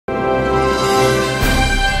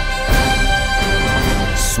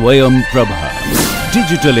Swayam Prabha.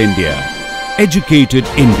 Digital India. Educated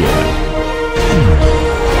India.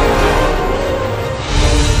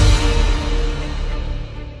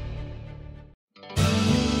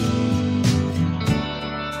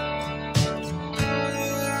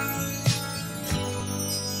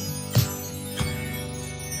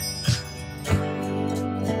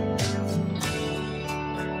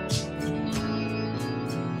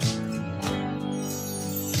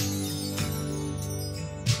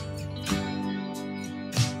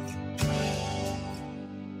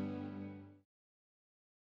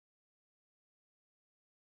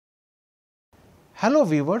 Hello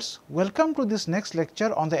viewers, welcome to this next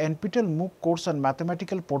lecture on the NPTEL MOOC course on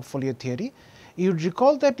Mathematical Portfolio Theory. You would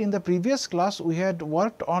recall that in the previous class we had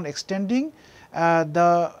worked on extending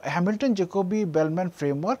the Hamilton-Jacobi-Bellman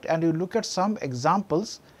framework, and you look at some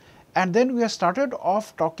examples, and then we have started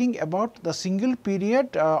off talking about the single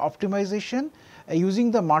period optimization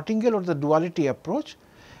using the Martingale or the duality approach.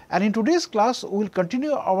 And in today's class we will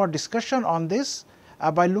continue our discussion on this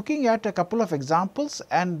by looking at a couple of examples,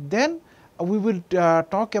 and then we will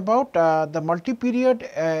talk about the multi-period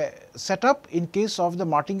setup in case of the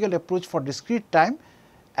Martingale approach for discrete time,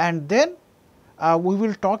 and then we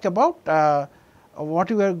will talk about what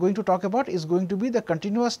we are going to talk about is going to be the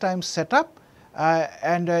continuous time setup,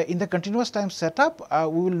 and in the continuous time setup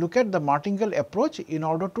we will look at the Martingale approach in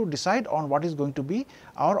order to decide on what is going to be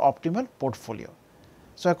our optimal portfolio.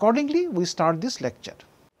 So, accordingly we start this lecture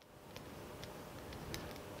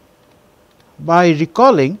by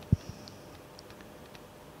recalling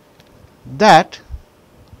that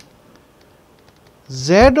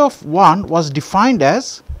z of 1 was defined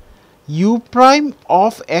as u prime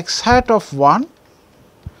of x hat of 1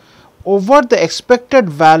 over the expected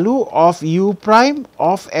value of u prime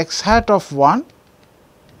of x hat of 1,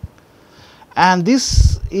 and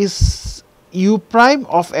this is u prime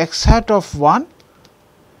of x hat of 1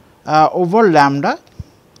 over lambda.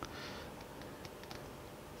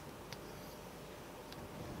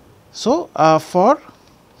 So, for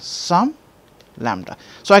some lambda.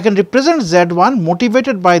 So, I can represent Z1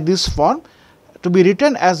 motivated by this form to be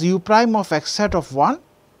written as u prime of x hat of 1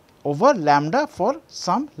 over lambda for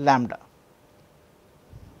some lambda.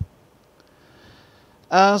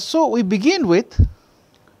 So, we begin with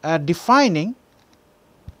defining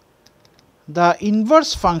the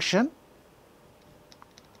inverse function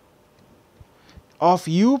of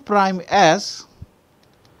u prime as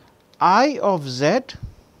I of z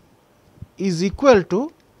is equal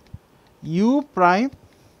to u prime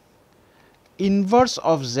inverse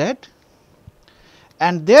of z,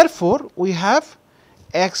 and therefore, we have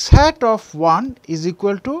x hat of 1 is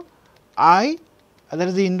equal to I, that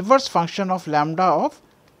is the inverse function of lambda of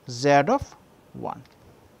z of 1.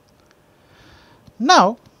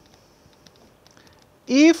 Now,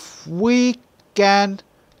 if we can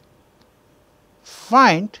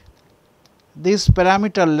find this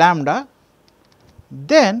parameter lambda,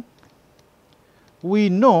 then we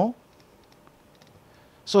know.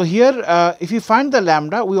 So, here if you find the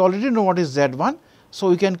lambda, we already know what is Z1. So,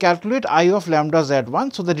 we can calculate I of lambda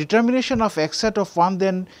Z1. So, the determination of x hat of 1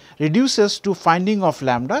 then reduces to finding of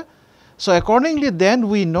lambda. So, accordingly then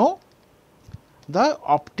we know the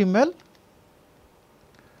optimal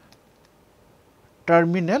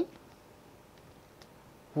terminal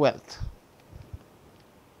wealth,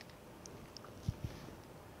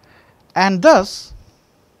 and thus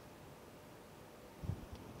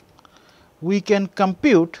we can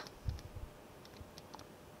compute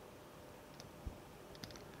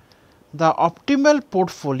the optimal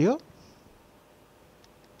portfolio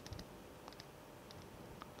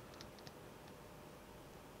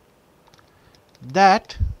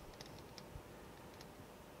that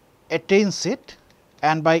attains it,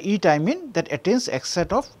 and by it I mean that attains x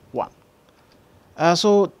hat of 1.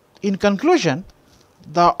 So, in conclusion,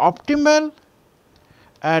 the optimal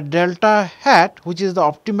delta hat, which is the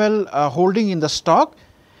optimal holding in the stock,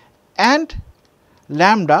 and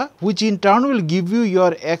lambda, which in turn will give you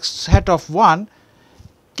your x hat of 1,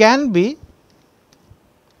 can be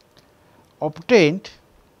obtained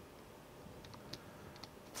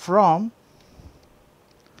from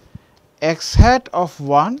x hat of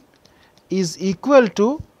 1 is equal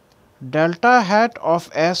to delta hat of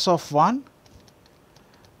s of 1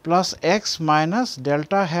 plus x minus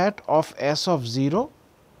delta hat of s of 0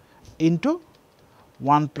 into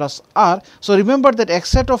 1 plus r. So, remember that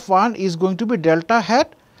x hat of 1 is going to be delta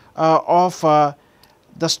hat of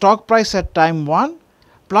the stock price at time 1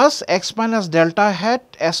 plus x minus delta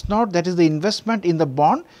hat s naught, that is the investment in the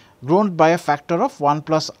bond grown by a factor of 1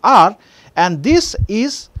 plus r, and this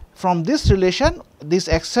is from this relation, this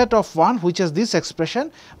x hat of 1, which is this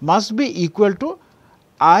expression, must be equal to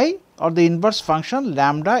I or the inverse function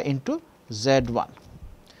lambda into z1.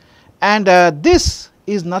 And this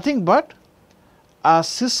is nothing but a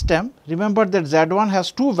system. Remember that z1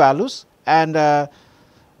 has 2 values and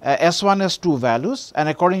s1 has 2 values, and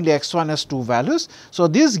accordingly x1 has 2 values. So,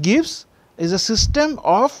 this gives is a system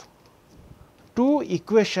of 2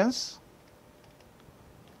 equations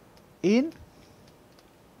in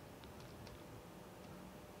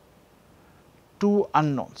 2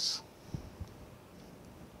 unknowns.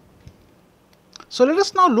 So, let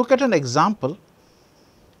us now look at an example.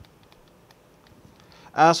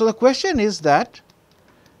 So, the question is that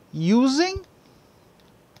using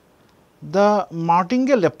the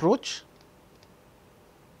Martingale approach,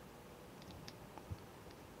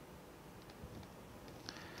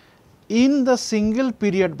 in the single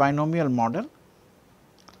period binomial model,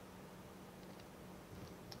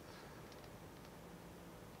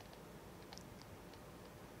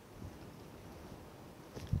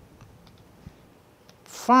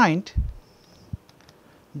 find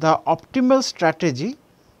the optimal strategy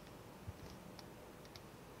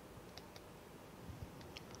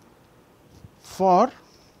for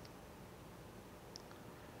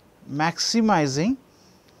maximizing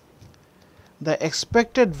the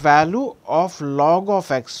expected value of log of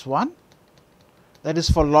x1, that is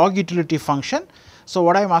for log utility function. So,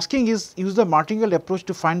 what I am asking is use the Martingale approach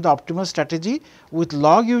to find the optimal strategy with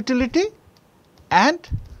log utility and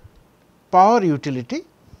power utility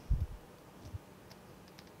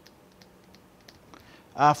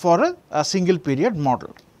for a single period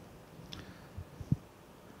model.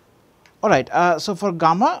 All right. So, for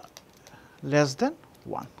gamma less than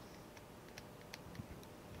 1.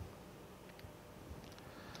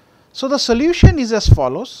 So, the solution is as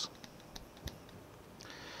follows.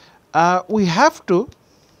 We have to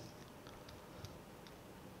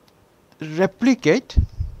replicate,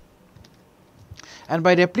 and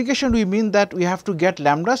by replication we mean that we have to get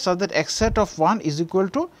lambda such that x hat of 1 is equal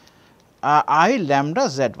to I lambda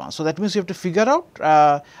z1. So, that means we have to figure out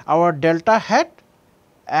our delta hat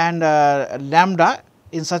and lambda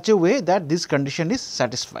in such a way that this condition is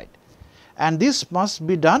satisfied, and this must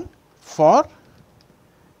be done for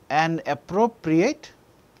an appropriate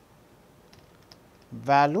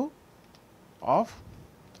value of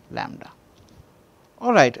lambda.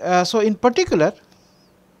 All right. So, in particular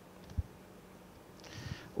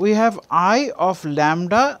we have I of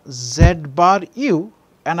lambda z bar u,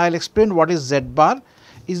 and I will explain what is z bar,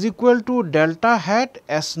 is equal to delta hat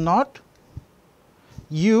s naught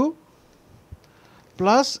u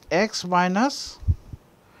plus x minus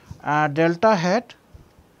delta hat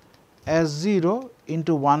s0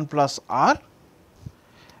 into 1 plus r,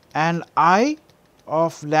 and I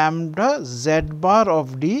of lambda z bar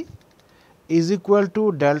of d is equal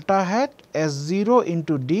to delta hat s0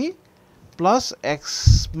 into d plus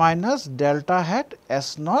x minus delta hat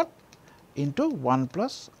s naught into 1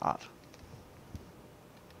 plus r.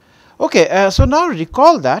 Okay, so now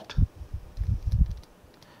recall that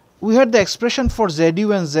we had the expression for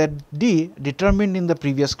ZU and ZD determined in the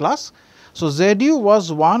previous class. So, ZU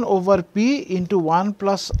was 1 over p into 1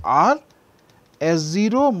 plus r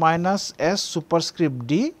S0 minus S superscript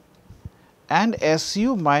d and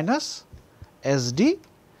SU minus SD,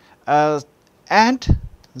 and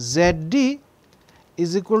ZD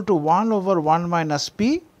is equal to 1 over 1 minus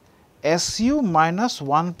p SU minus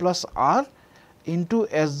 1 plus r into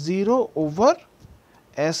S0 over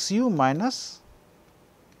SU minus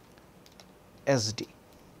SD.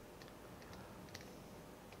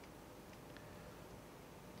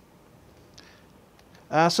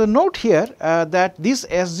 So, note here that this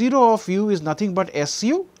S0 of u is nothing but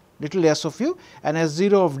SU, little s of u, and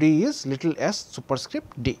S0 of d is little s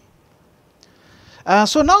superscript d.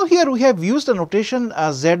 So, now here we have used the notation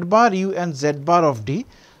z bar u and z bar of d.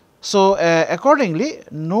 So, accordingly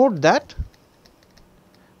note that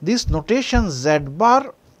this notation z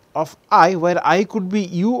bar of I, where I could be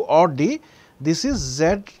u or d, this is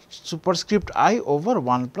z superscript I over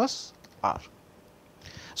 1 plus r.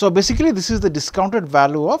 So, basically this is the discounted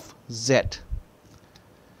value of z.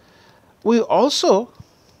 We also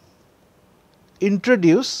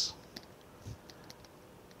introduce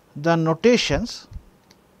the notations.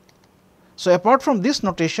 So, apart from this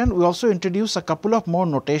notation, we also introduce a couple of more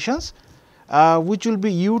notations, which will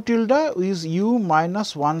be u tilde is u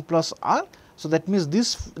minus 1 plus r. So, that means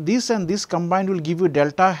this and this combined will give you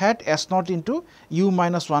delta hat s naught into u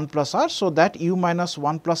minus 1 plus r. So, that u minus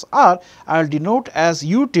 1 plus r I will denote as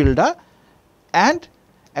u tilde, and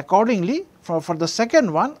accordingly for the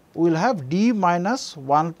second one we will have d minus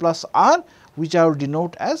 1 plus r, which I will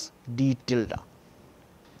denote as d tilde.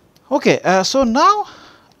 Okay, so now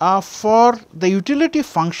for the utility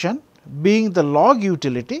function being the log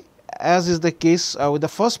utility, as is the case with the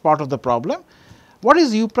first part of the problem, what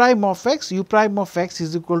is u prime of x? U prime of x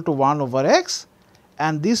is equal to 1 over x,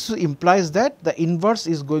 and this implies that the inverse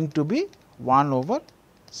is going to be 1 over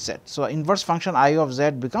z. So, inverse function I of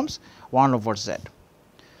z becomes 1 over z.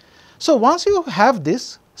 So, once you have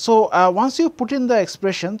this, so once you put in the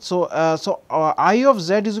expression, so I of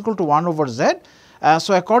z is equal to 1 over z.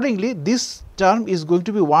 So, accordingly this term is going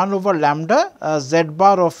to be 1 over lambda z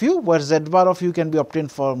bar of u, where z bar of u can be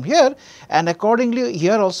obtained from here, and accordingly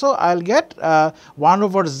here also I will get 1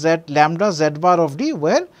 over z lambda z bar of d,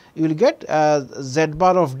 where you will get z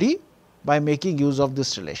bar of d by making use of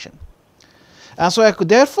this relation. So,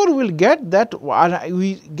 therefore, we will get that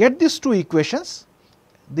we get these two equations,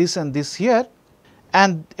 this and this here,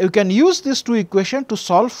 and you can use these two equations to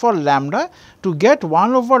solve for lambda to get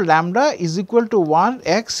 1 over lambda is equal to 1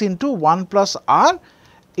 x into 1 plus r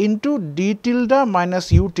into d tilde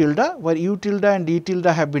minus u tilde, where u tilde and d tilde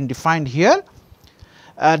have been defined here,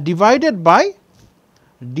 divided by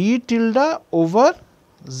d tilde over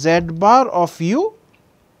z bar of u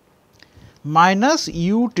minus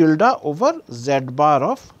u tilde over z bar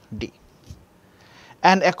of d.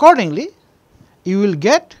 And accordingly, you will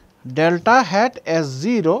get delta hat as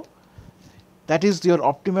 0, that is your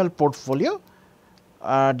optimal portfolio.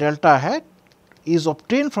 Delta hat is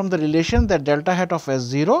obtained from the relation that delta hat of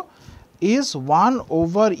S0 is 1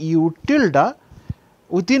 over u tilde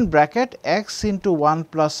within bracket x into 1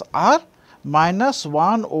 plus r minus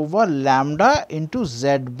 1 over lambda into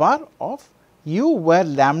z bar of u, where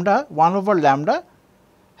lambda 1 over lambda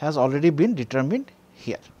has already been determined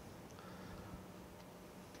here.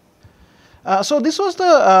 So, this was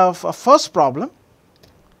the first problem.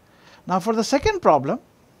 Now, for the second problem,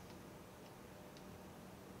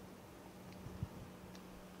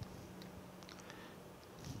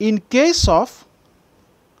 in case of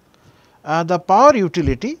the power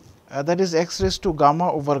utility, that is x raised to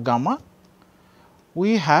gamma over gamma,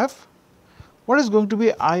 we have what is going to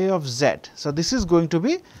be I of z. So, this is going to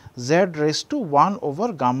be z raised to 1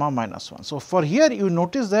 over gamma minus 1. So, for here you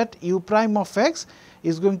notice that u prime of x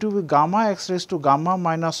is going to be gamma x raised to gamma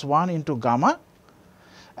minus 1 into gamma,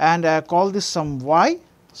 and call this some y.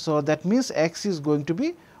 So, that means x is going to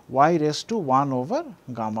be y raised to 1 over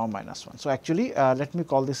gamma minus 1. So, actually let me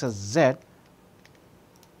call this as z,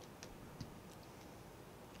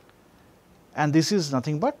 and this is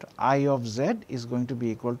nothing but I of z is going to be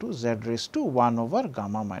equal to z raised to 1 over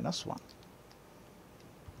gamma minus 1.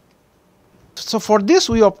 So, for this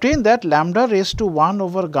we obtain that lambda raised to 1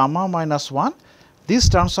 over gamma minus 1, this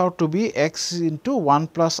turns out to be x into 1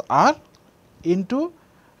 plus r into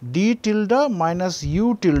d tilde minus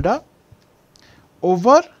u tilde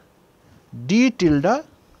over d tilde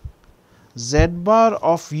z bar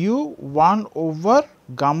of u 1 over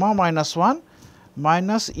gamma minus 1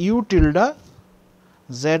 minus u tilde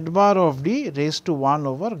z bar of d raised to 1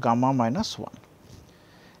 over gamma minus 1,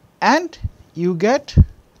 and you get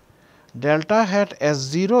delta hat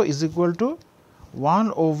S0 is equal to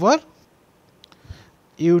 1 over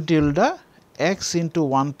u tilde x into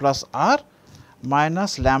 1 plus r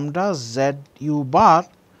minus lambda z u bar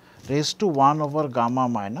raised to 1 over gamma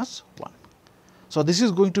minus 1. So, this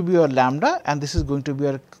is going to be your lambda, and this is going to be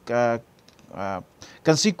your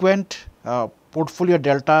consequent portfolio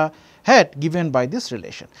delta hat given by this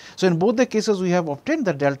relation. So, in both the cases we have obtained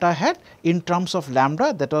the delta hat in terms of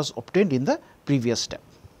lambda that was obtained in the previous step.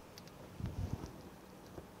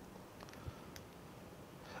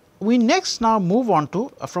 We next now move on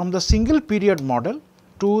to from the single period model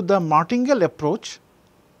to the Martingale approach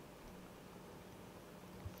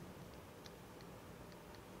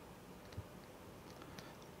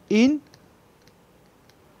in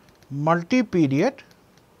multi-period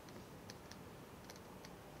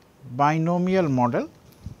binomial model.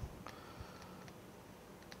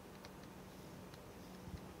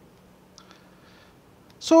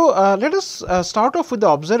 So, let us start off with the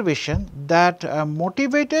observation that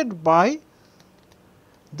motivated by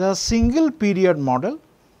the single period model,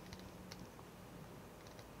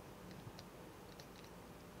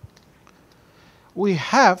 we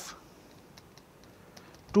have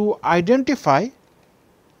to identify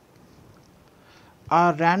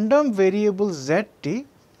a random variable zt,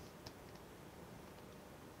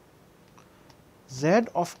 z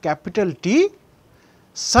of capital T,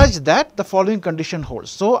 such that the following condition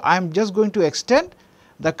holds. So, I am just going to extend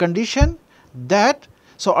the condition that,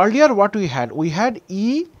 so earlier what we had? We had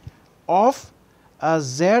E of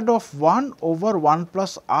z of 1 over 1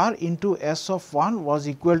 plus r into s of 1 was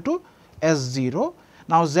equal to S0.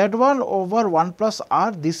 Now, Z1 over 1 plus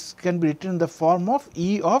R, this can be written in the form of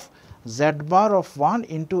E of Z bar of 1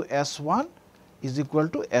 into S1 is equal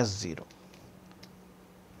to S0.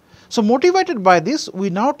 So, motivated by this, we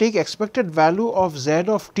now take expected value of Z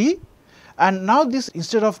of t, and now this,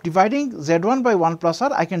 instead of dividing Z1 by 1 plus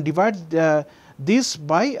R, I can divide this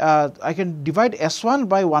by I can divide S1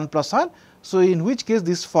 by 1 plus R. So, in which case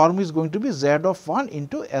this form is going to be Z of 1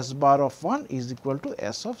 into S bar of 1 is equal to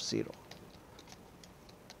S of 0.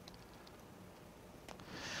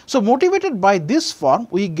 So, motivated by this form,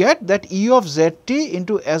 we get that E of Zt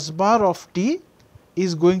into S bar of t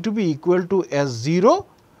is going to be equal to S0,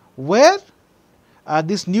 where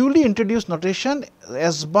this newly introduced notation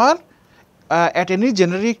S bar at any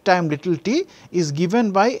generic time little t is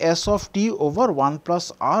given by S of t over 1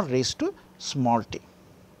 plus R raised to small t.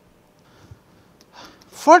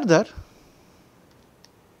 Further,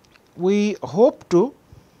 we hope to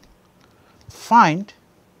find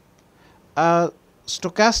a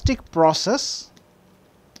stochastic process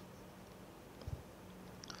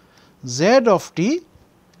Z of t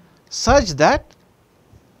such that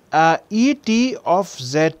E t of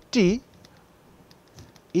Z t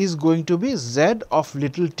is going to be Z of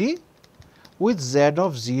little t with Z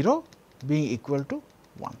of 0 being equal to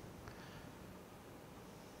 1.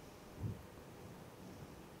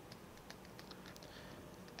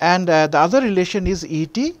 And the other relation is E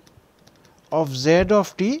t of Z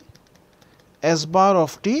of t S bar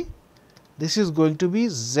of t, this is going to be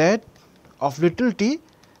Z of little t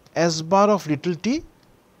S bar of little t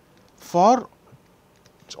for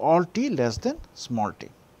all t less than small t.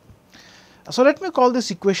 So, let me call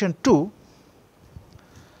this equation 2.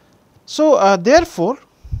 So, therefore,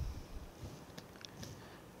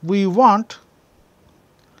 we want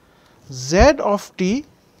Z of t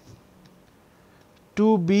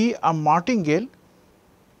to be a martingale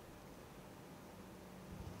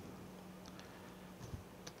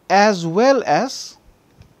as well as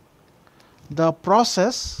the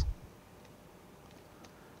process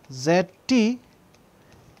Z t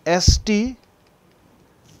S t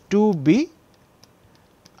to be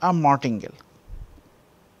a martingale.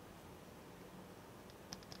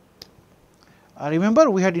 Remember,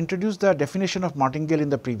 we had introduced the definition of martingale in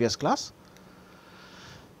the previous class.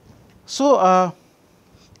 So,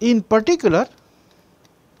 in particular,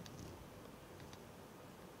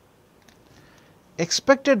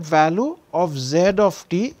 expected value of Z of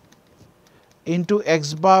t into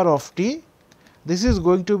x bar of t, this is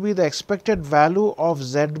going to be the expected value of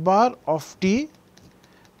Z bar of t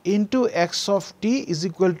into x of t is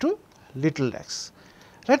equal to little x.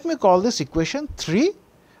 Let me call this equation 3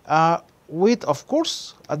 with, of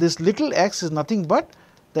course, this little x is nothing but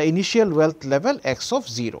the initial wealth level x of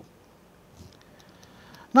 0.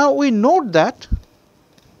 Now, we note that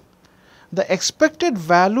the expected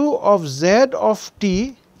value of Z of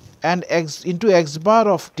t and x into x bar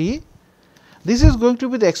of t, this is going to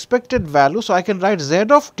be the expected value. So, I can write Z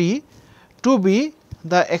of t to be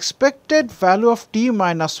the expected value of t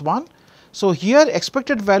minus 1. So, here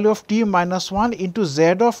expected value of t minus 1 into Z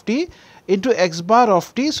of t into x bar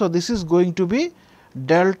of t. So, this is going to be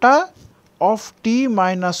delta of t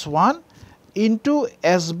minus 1 into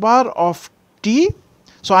s bar of t.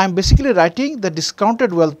 So, I am basically writing the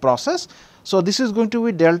discounted wealth process. So, this is going to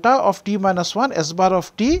be delta of t minus 1 s bar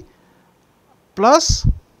of t plus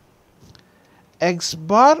x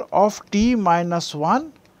bar of t minus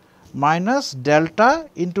 1 minus delta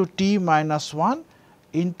into t minus 1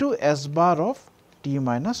 into s bar of t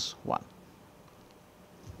minus 1.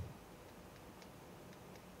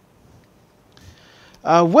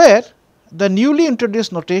 Where the newly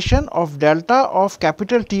introduced notation of delta of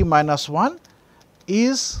capital T minus 1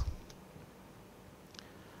 is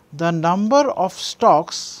the number of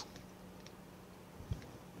stocks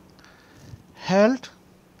held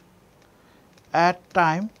at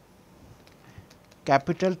time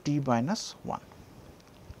capital T minus 1.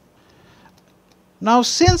 Now,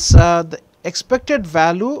 since the expected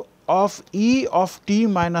value of E of t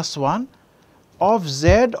minus 1 of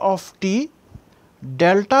Z of t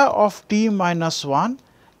delta of t minus 1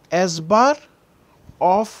 s bar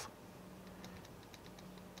of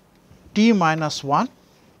t minus 1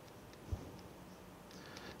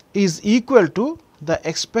 is equal to the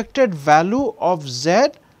expected value of Z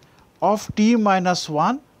of t minus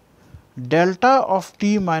 1 delta of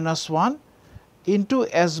t minus 1 into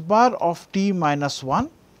s bar of t minus 1.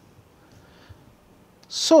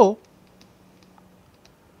 So,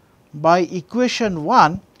 by equation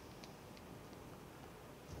 1,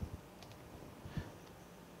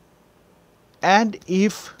 and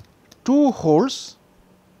if 2 holds,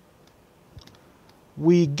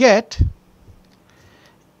 we get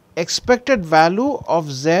expected value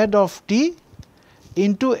of z of t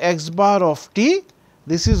into x bar of t.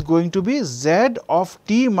 This is going to be z of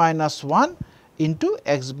t minus 1 into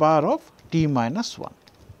x bar of t minus 1.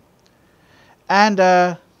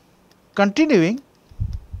 And continuing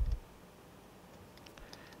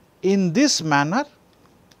in this manner,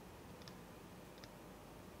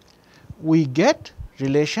 we get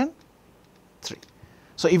relation 3.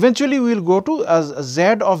 So, eventually we will go to z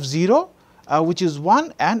of 0 which is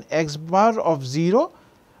 1 and x bar of 0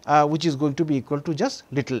 which is going to be equal to just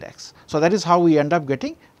little x. So, that is how we end up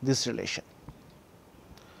getting this relation.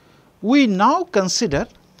 We now consider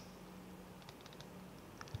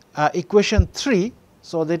equation 3.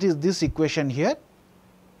 So, that is this equation here,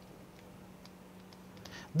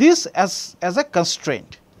 this as a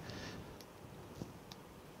constraint.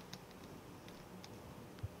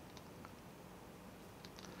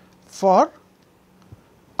 For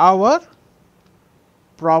our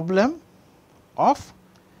problem of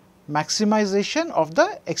maximization of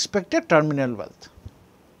the expected terminal wealth.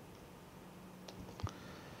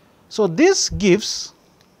 So, this gives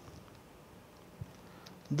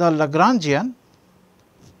the Lagrangian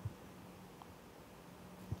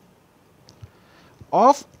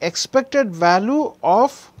of expected value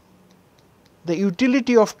of the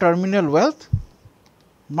utility of terminal wealth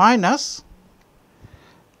minus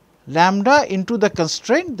lambda into the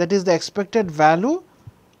constraint, that is the expected value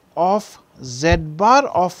of z bar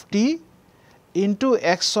of t into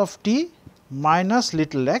x of t minus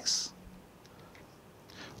little x,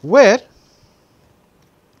 where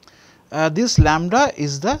this lambda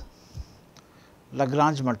is the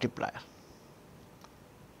Lagrange multiplier.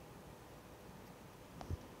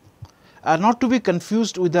 Not to be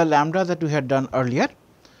confused with the lambda that we had done earlier.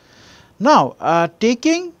 Now,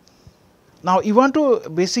 now you want to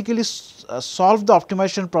basically solve the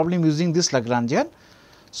optimization problem using this Lagrangian.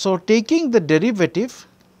 So, taking the derivative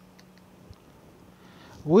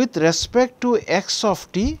with respect to x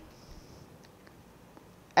of t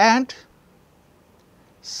and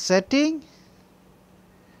setting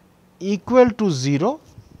equal to 0,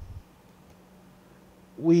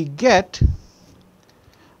 we get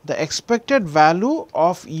the expected value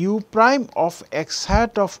of u prime of x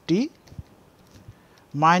hat of t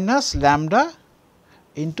minus lambda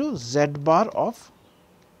into z bar of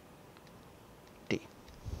t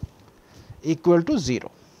equal to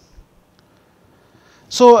 0.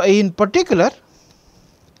 So, in particular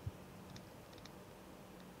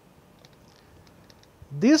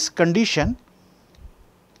this condition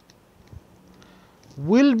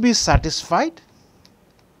will be satisfied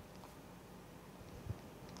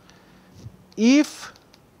if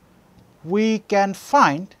we can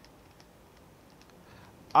find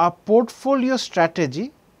a portfolio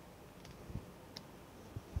strategy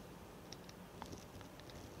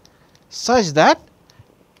such that,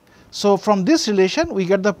 so from this relation we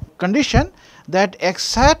get the condition that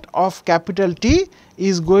x hat of capital T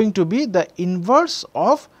is going to be the inverse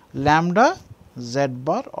of lambda z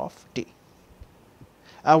bar of t,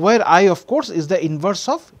 where I of course is the inverse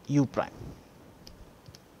of u prime.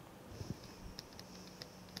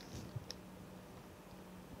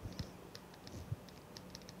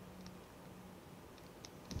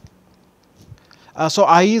 So,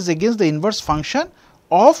 I is against the inverse function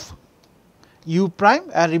of u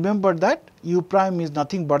prime, and remember that u prime is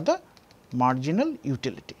nothing but the marginal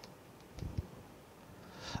utility.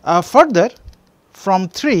 Further, from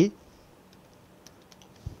 3,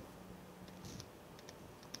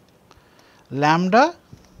 lambda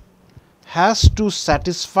has to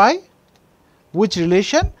satisfy which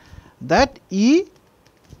relation, that E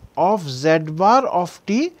of z bar of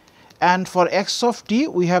t, and for x of t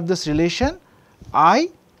we have this relation I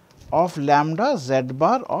of lambda z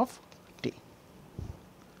bar of t,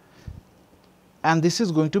 and this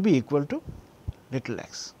is going to be equal to little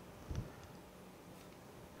x.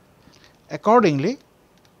 Accordingly,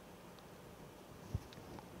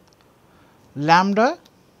 lambda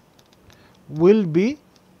will be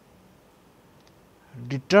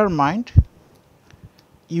determined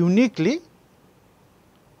uniquely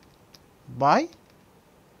by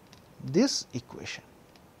this equation,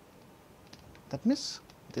 that means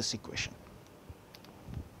this equation.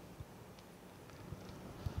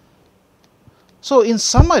 So, in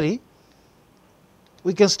summary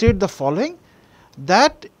we can state the following,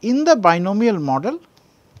 that in the binomial model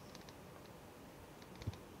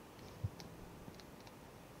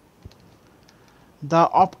the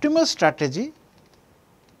optimal strategy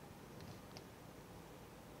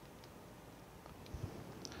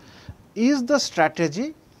is the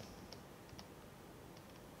strategy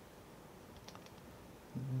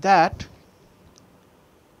that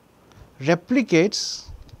replicates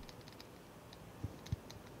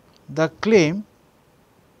the claim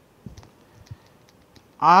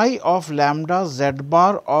I of lambda z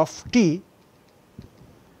bar of t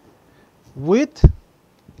with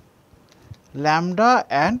lambda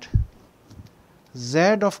and z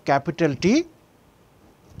of capital T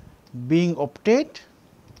being obtained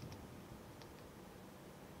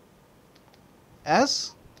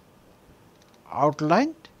as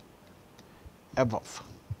outlined above.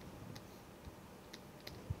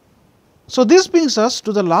 So, this brings us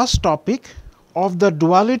to the last topic of the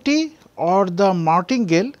duality or the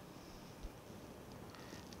Martingale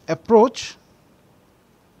approach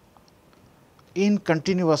in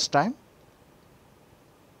continuous time.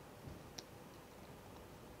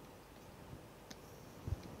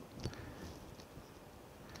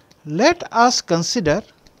 Let us consider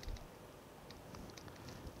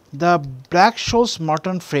the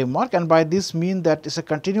Black-Scholes-Merton framework, and by this mean that it is a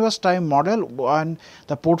continuous time model and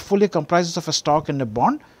the portfolio comprises of a stock and a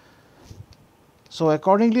bond. So,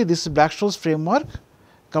 accordingly this Black-Scholes framework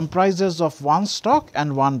comprises of one stock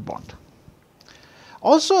and one bond.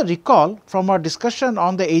 Also recall from our discussion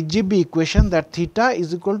on the HGB equation that theta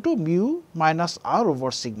is equal to mu minus r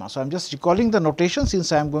over sigma. So, I am just recalling the notation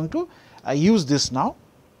since I am going to use this now.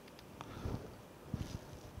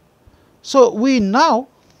 So, we now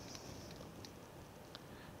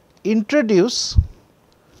introduce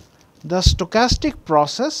the stochastic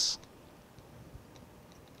process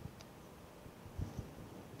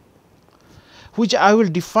which I will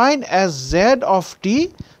define as z of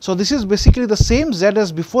t. So, this is basically the same z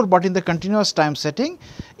as before, but in the continuous time setting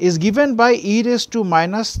is given by e raised to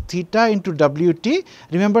minus theta into w t.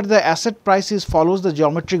 Remember, the asset price is follows the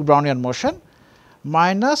geometric Brownian motion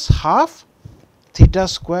minus half theta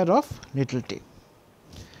square of little t.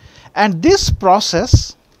 And this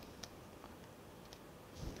process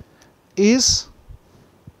is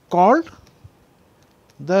called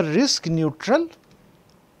the risk neutral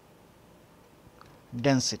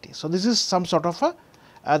density. So, this is some sort of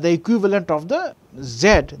a the equivalent of the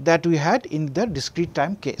z that we had in the discrete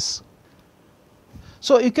time case.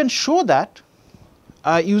 So, you can show that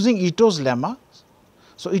using Ito's lemma.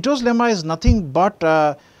 So, Ito's lemma is nothing but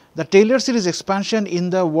the Taylor series expansion in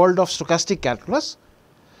the world of stochastic calculus.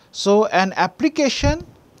 So, an application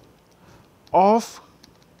of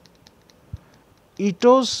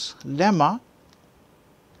Ito's lemma,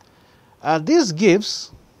 this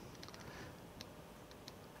gives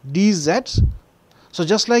dz. So,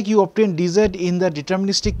 just like you obtain dz in the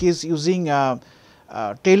deterministic case using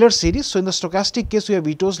Taylor series. So, in the stochastic case we have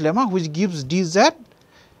Ito's lemma which gives dz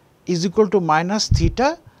is equal to minus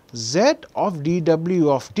theta z of dw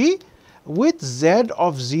of t with z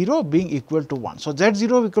of 0 being equal to 1. So, z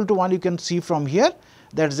 0 equal to 1 you can see from here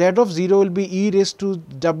that z of 0 will be e raised to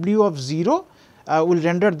w of 0 will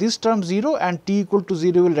render this term 0 and t equal to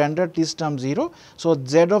 0 will render this term 0. So,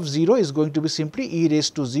 z of 0 is going to be simply e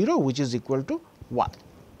raised to 0 which is equal to 1.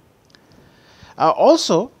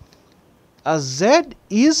 Also z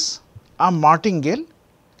is a martingale,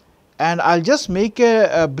 and I will just make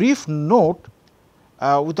a brief note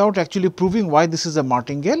without actually proving why this is a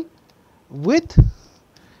martingale with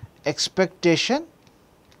expectation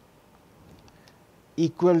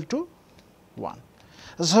equal to 1.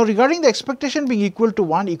 So, regarding the expectation being equal to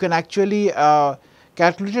 1, you can actually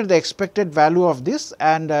calculate the expected value of this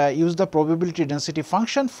and use the probability density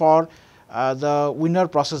function for the winner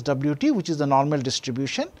process WT, which is the normal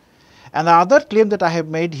distribution. And the other claim that I have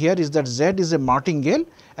made here is that Z is a martingale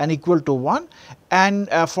and equal to 1, and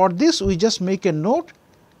for this we just make a note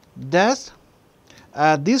that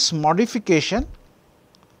this modification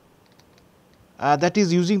that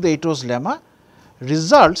is using the Ito's lemma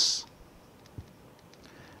results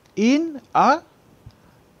in a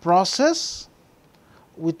process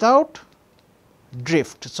without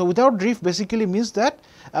drift. So, without drift basically means that,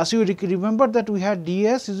 as you remember that we had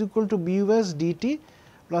ds is equal to bus dt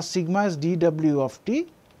plus sigma is dw of t,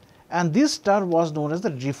 and this term was known as the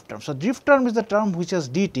drift term. So, drift term is the term which has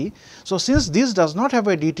dt. So, since this does not have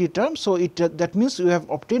a dt term, so it that means you have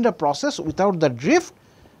obtained a process without the drift,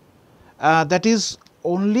 that is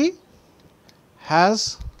only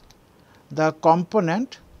has the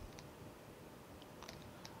component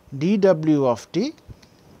dw of t,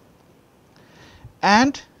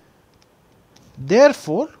 and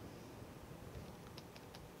therefore,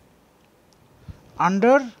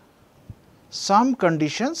 under some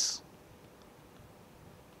conditions,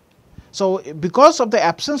 so because of the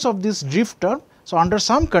absence of this drift term, so under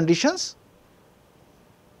some conditions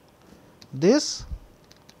this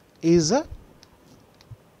is a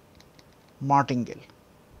martingale.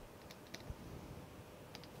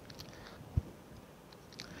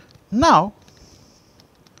 Now,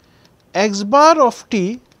 x bar of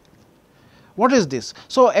t, what is this?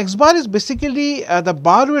 So, x bar is basically the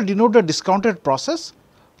bar will denote the discounted process.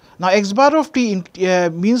 Now, x bar of t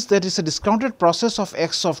means that it is a discounted process of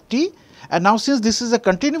x of t, and now since this is a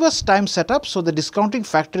continuous time setup, so the discounting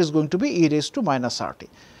factor is going to be e raised to minus r t.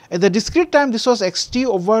 At the discrete time, this was x t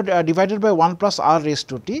over divided by 1 plus r raised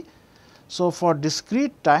to t. So, for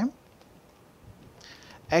discrete time,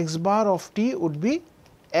 x bar of t would be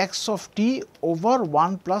x of t over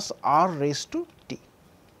 1 plus r raised to t.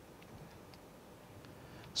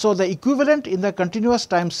 So, the equivalent in the continuous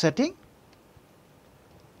time setting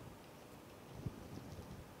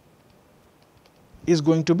is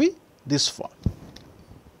going to be this form.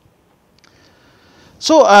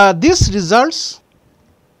 So, this results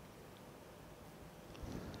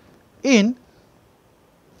in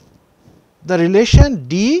the relation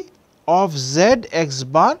d of z x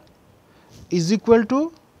bar is equal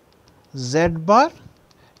to z bar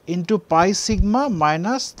into pi sigma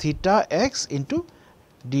minus theta x into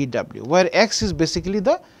dw, where x is basically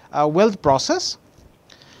the wealth process.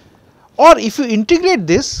 Or if you integrate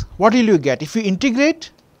this, what will you get? If you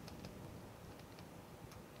integrate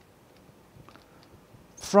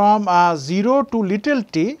from 0 to little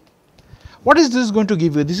t, what is this going to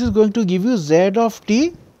give you? This is going to give you z of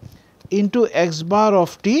t into x bar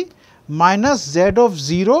of t minus z of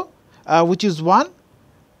 0 which is 1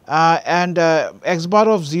 and x bar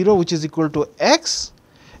of 0 which is equal to x,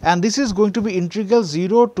 and this is going to be integral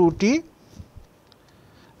 0 to t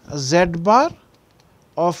z bar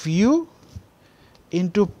of u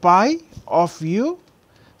into pi of u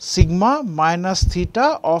sigma minus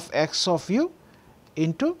theta of x of u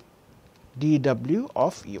into dw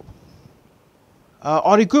of u.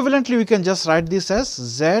 Or equivalently, we can just write this as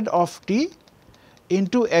z of t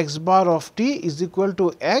into x bar of t is equal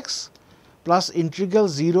to x plus integral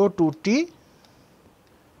 0 to t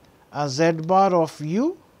z bar of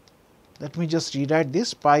u. Let me just rewrite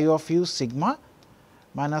this, pi of u sigma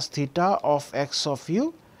minus theta of x of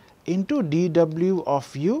u into dw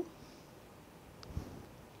of u.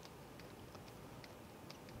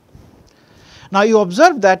 Now, you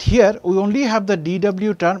observe that here we only have the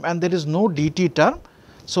dw term and there is no dt term.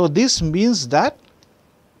 So, this means that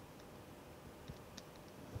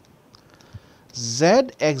z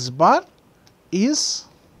x bar is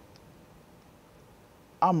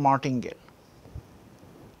a martingale,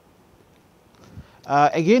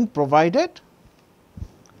 again provided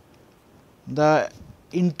the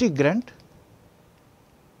integrand,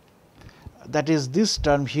 that is this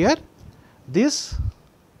term here, this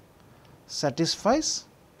satisfies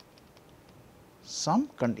some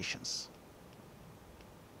conditions.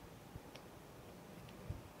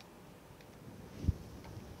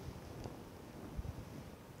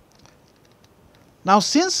 Now,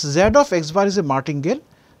 since z of x bar is a martingale,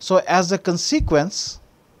 so as a consequence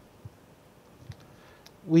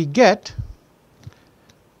we get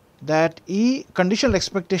that E conditional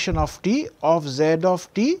expectation of t of z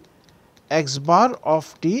of t x bar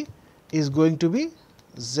of t is going to be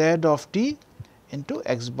z of t into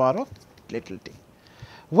x bar of little t,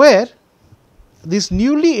 where this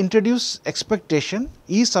newly introduced expectation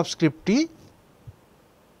E subscript t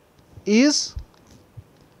is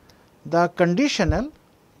the conditional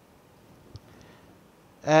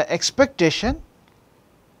expectation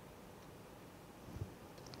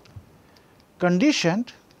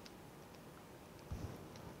conditioned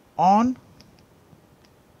on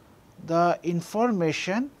the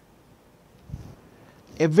information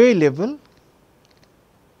available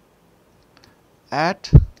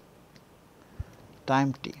at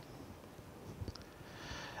time t.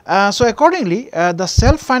 So, accordingly, the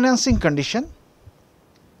self-financing condition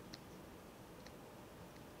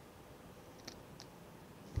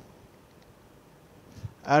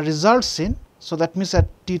results in, so that means at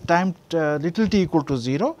t time little t equal to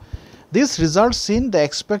 0, this results in the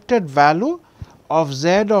expected value of z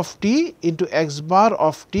of t into x bar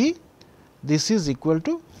of t, this is equal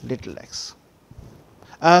to little x.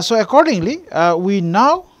 So, accordingly, we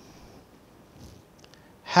now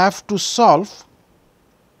have to solve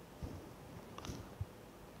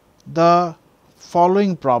the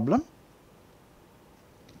following problem.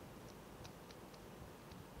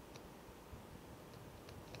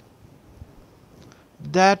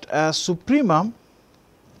 That supremum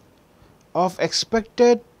of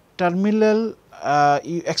expected terminal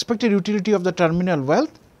expected utility of the terminal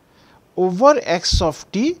wealth over x of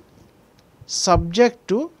t subject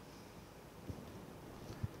to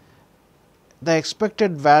the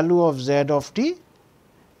expected value of z of t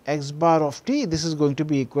x bar of t, this is going to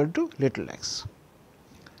be equal to little x.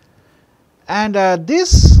 And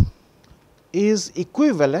this is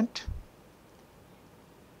equivalent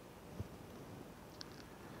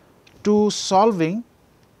to solving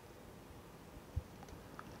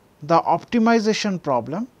the optimization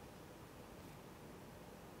problem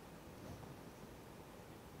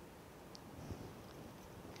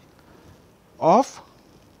of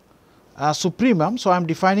supremum. So, I am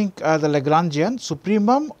defining the Lagrangian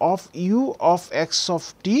supremum of u of x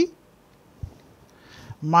of t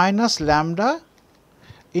minus lambda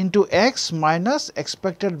into x minus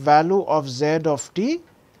expected value of z of t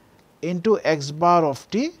into x bar of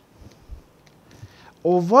t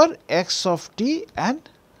over x of t and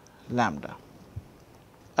lambda.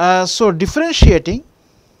 So, differentiating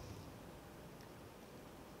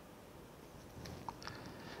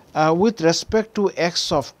with respect to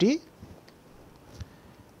x of t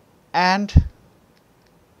and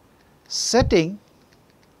setting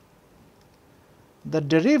the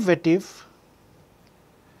derivative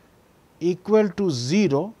equal to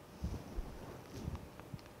 0,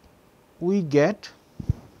 we get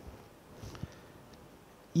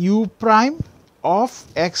u prime of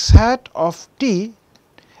x hat of t,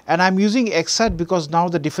 and I am using x hat because now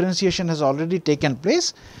the differentiation has already taken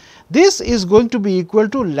place. This is going to be equal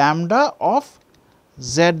to lambda of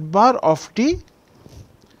z bar of t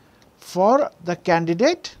for the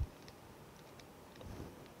candidate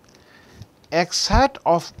x hat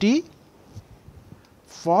of t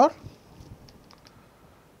for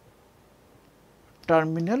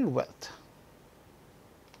terminal wealth.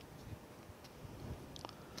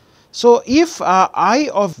 So, if I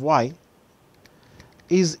of y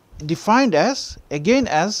is defined as again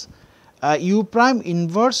as u prime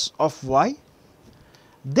inverse of y,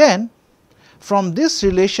 then from this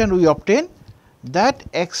relation we obtain that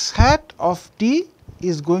x hat of t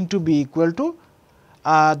is going to be equal to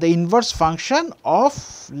the inverse function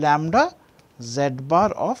of lambda z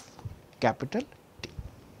bar of capital T.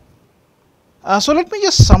 So, let me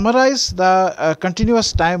just summarize the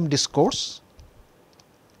continuous time discourse.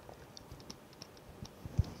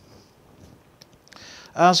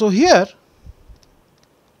 So, here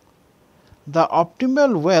the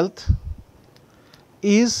optimal wealth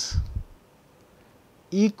is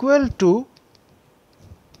equal to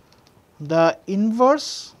the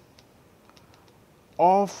inverse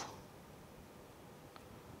of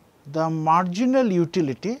the marginal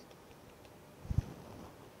utility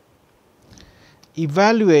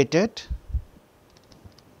evaluated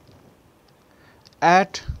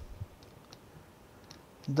at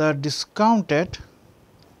the discounted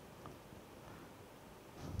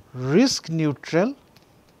risk neutral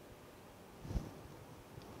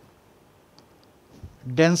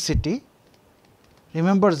density.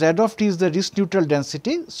 Remember, z of t is the risk neutral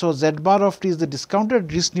density. So, z bar of t is the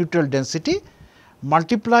discounted risk neutral density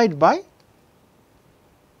multiplied by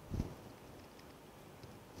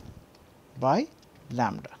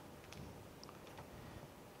lambda.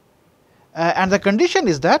 And the condition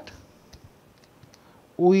is that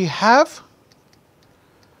we have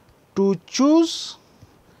to choose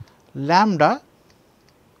lambda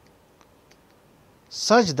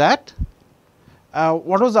such that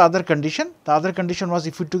what was the other condition? The other condition was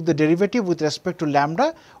if we took the derivative with respect to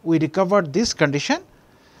lambda, we recovered this condition.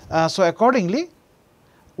 So, accordingly,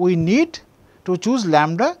 we need to choose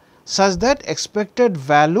lambda such that expected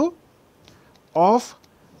value of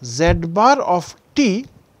z bar of t.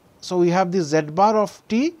 So, we have this z bar of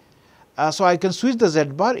t. So, I can switch the z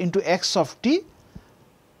bar into x of t.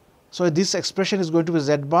 So, this expression is going to be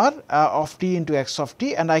z bar of t into x of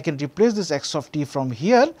t, and I can replace this x of t from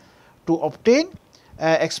here to obtain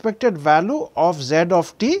expected value of z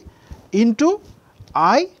of t into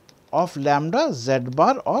I of lambda z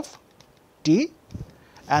bar of t,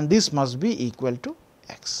 and this must be equal to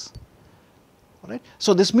x. Alright.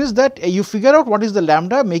 So, this means that you figure out what is the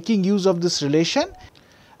lambda making use of this relation.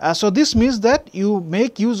 So, this means that you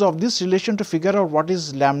make use of this relation to figure out what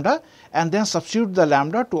is lambda and then substitute the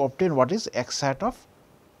lambda to obtain what is x hat of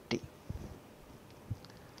t.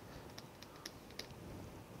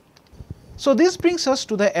 So, this brings us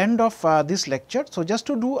to the end of this lecture. So, just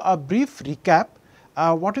to do a brief recap,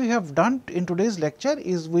 what we have done in today's lecture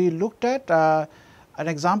is we looked at an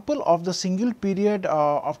example of the single period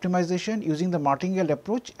optimization using the Martingale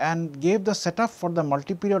approach and gave the setup for the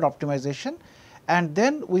multi-period optimization, and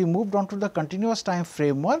then we moved on to the continuous time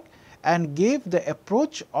framework and gave the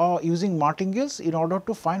approach using martingales in order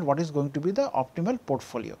to find what is going to be the optimal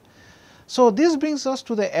portfolio. So, this brings us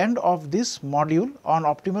to the end of this module on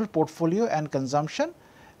optimal portfolio and consumption,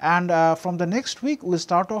 and from the next week we will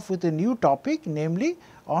start off with a new topic, namely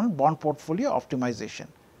on bond portfolio optimization.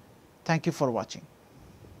 Thank you for watching.